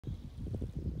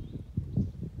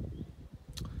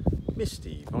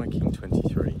Misty Viking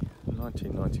 23,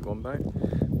 1991 boat,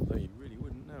 though you really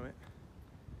wouldn't know it.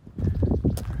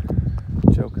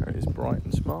 Gel coat is bright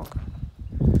and smart,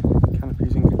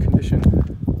 canopy's in good condition,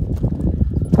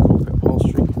 cockpit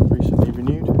upholstery recently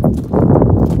renewed,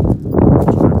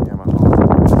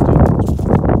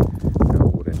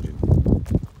 outboard engine.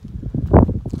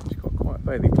 It's got quite a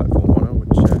bathing platform on it,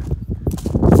 which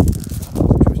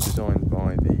was designed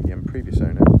by the previous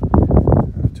owner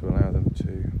to allow them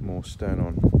to more stern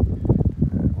on the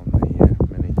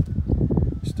many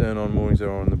stern on moorings there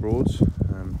are on the Broads.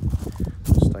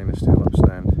 Stainless steel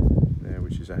upstand there,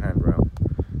 which is a handrail.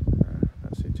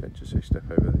 That's the intention, so you step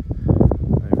over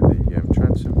the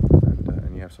transom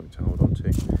and you have something to hold on to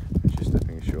as you're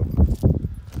stepping ashore.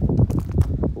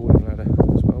 Boarding ladder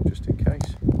as well, just in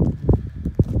case.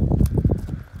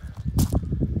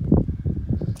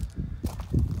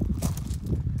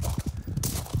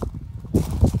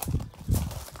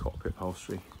 Cockpit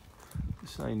upholstery, to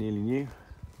say nearly new.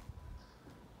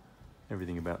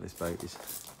 Everything about this boat is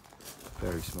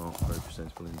very smart, very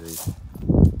presentable indeed.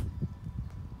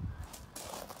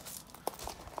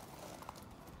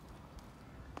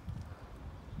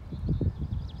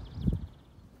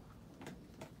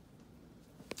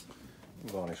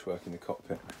 Varnish work in the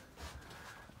cockpit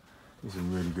is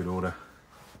in really good order.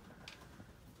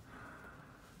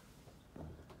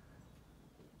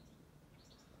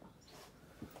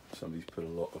 Somebody's put a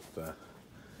lot of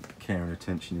care and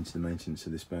attention into the maintenance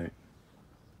of this boat.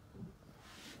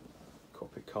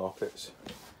 Cockpit carpets,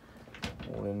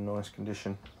 all in nice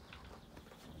condition,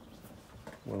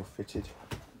 well fitted,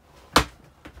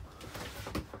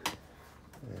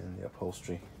 and the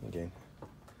upholstery again,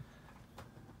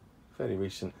 fairly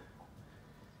recent,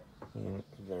 in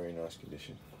very nice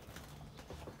condition.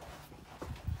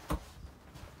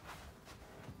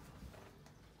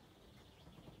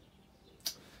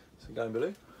 So going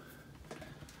below,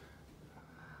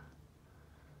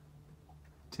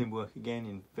 timber work again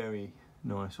in very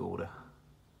nice order.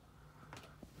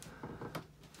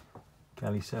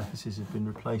 Galley surfaces have been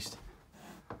replaced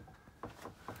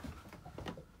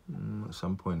at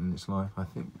some point in its life, I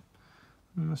think.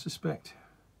 I suspect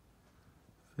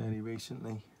fairly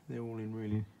recently. They're all in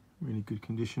really good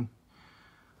condition,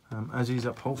 as is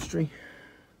upholstery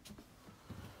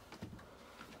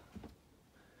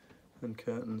and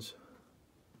curtains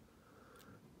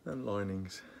and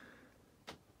linings.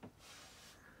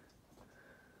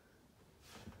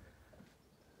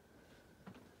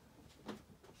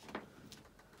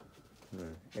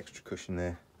 Extra cushion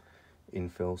there,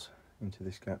 infills into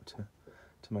this gap to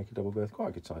make a double berth, quite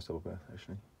a good size double berth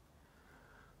actually.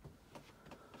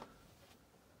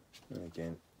 And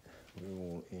again, we're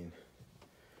all in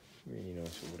really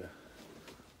nice order.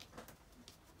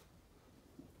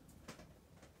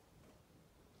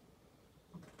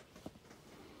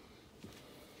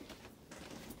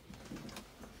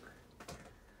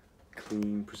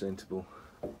 Clean, presentable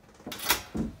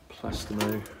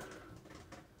Plastimo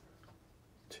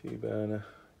 2-burner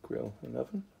grill and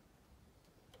oven.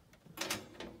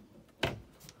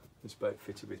 This boat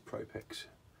fitted with Propex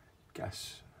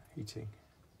gas heating,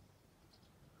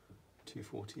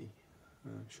 240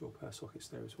 shore power sockets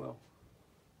there as well.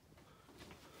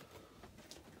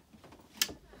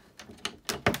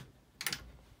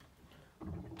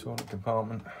 Toilet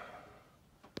compartment.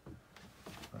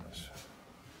 That's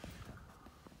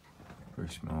very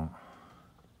smart.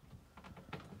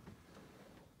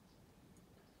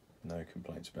 No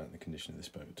complaints about the condition of this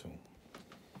boat at all.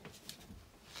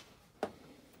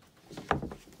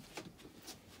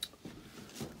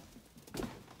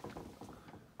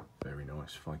 Very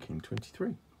nice Viking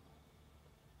 23.